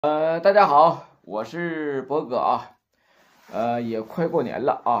大家好，我是博哥啊。也快过年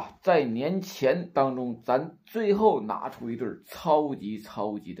了啊，在年前当中，咱最后拿出一对超级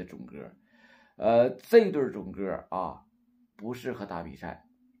的种鸽。这对种鸽啊，不适合打比赛，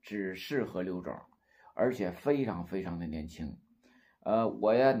只适合留种，而且非常的年轻。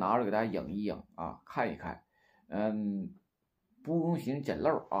我也拿着给大家影一影啊，看一看。不用寻捡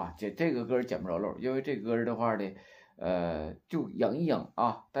漏啊，这个鸽捡不着漏，因为这鸽的话呢。就影一影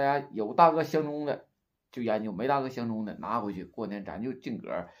啊，大家有大哥相中的就研究，没大哥相中的拿回去，过年咱就进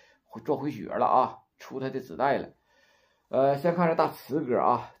鸽做回血了啊，出它的子代了。先看这大雌鸽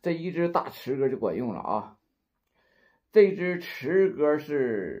啊，这一只大雌鸽就管用了啊。这只雌鸽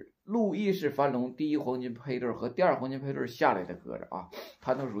是路易氏繁龙第一黄金配对和第二黄金配对下来的鸽子啊，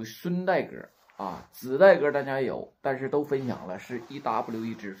它都属于孙代鸽啊，子代鸽大家也有，但是都分享了，是1W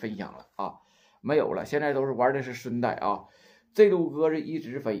一只分享了啊。没有了，现在都是玩的是孙代啊。这路鸽是一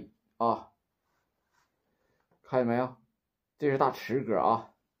直飞啊，看见没有？这是大雌鸽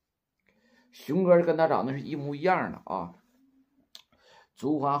啊，雄鸽跟它长得是一模一样的啊。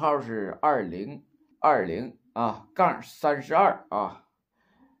足环号是2020啊-32啊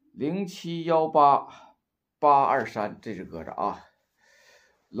0718823，这只鸽子啊。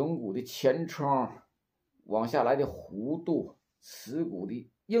龙骨的前窗往下来的弧度，雌骨的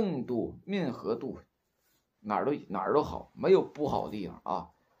硬度、面合度，哪儿都好，没有不好的地方啊！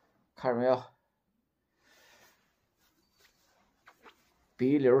看着没有？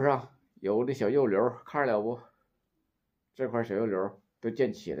鼻瘤上有的小幼瘤，看着了不？这块小幼瘤都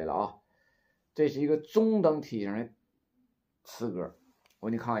建起来了啊！这是一个中等体型的雌鸽，我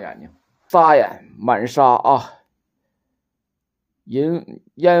给你看看眼睛，沙眼满沙啊，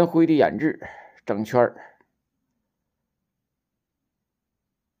烟灰的眼痣，整圈儿。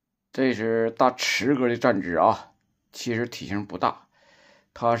这是大雌鸽的站姿啊，其实体型不大，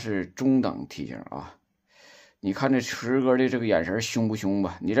它是中等体型啊。你看这雌鸽的这个眼神凶不凶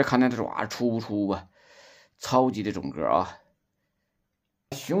吧？你再看那爪粗不粗吧？超级的种鸽啊。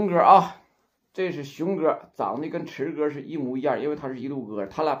雄鸽啊，这是雄鸽，长得跟雌鸽是一模一样，因为它是一路鸽，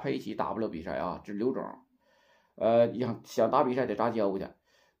它俩配一起打不了比赛啊，只留种。想打比赛得杂交去。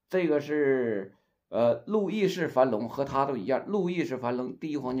这个是路易氏繁龙，和它都一样，路易氏繁龙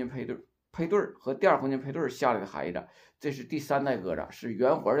第一黄金配对和第二黄金配对下来的孩子，这是第3代鸽子，是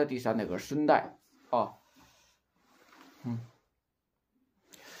圆环的第3代鸽，孙代啊。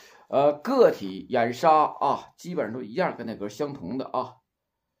个体眼沙啊，基本上都一样，跟那鸽相同的啊。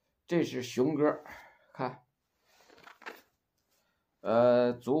这是雄鸽，看，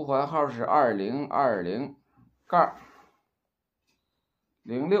足环号是2020-06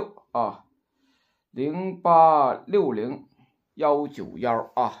啊。0860191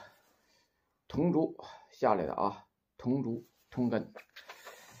同足下来的啊，同足同根。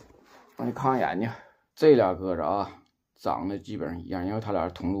我你看看眼睛，这俩鸽子啊，长得基本上一样，因为它俩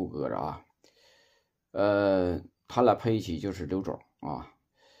是同路鸽子啊。它俩配一起就是留种啊。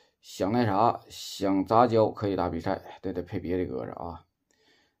想那啥，想杂交可以打比赛，得配别的鸽子啊。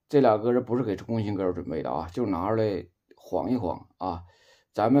这俩鸽子不是给工薪鸽子准备的啊，就拿出来晃一晃啊。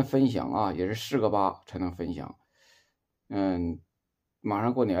咱们分享啊，也是4个8才能分享。马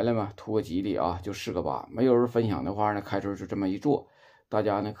上过年了嘛，图个吉利啊，就4个8。没有人分享的话呢，开春就这么一做，大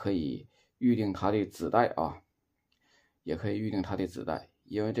家呢可以预定它的子代啊，也可以预定它的子代，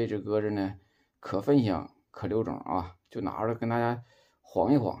因为这只鸽子呢可分享可留种啊，就拿着跟大家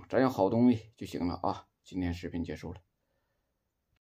晃一晃，咱有好东西就行了啊。今天视频结束了。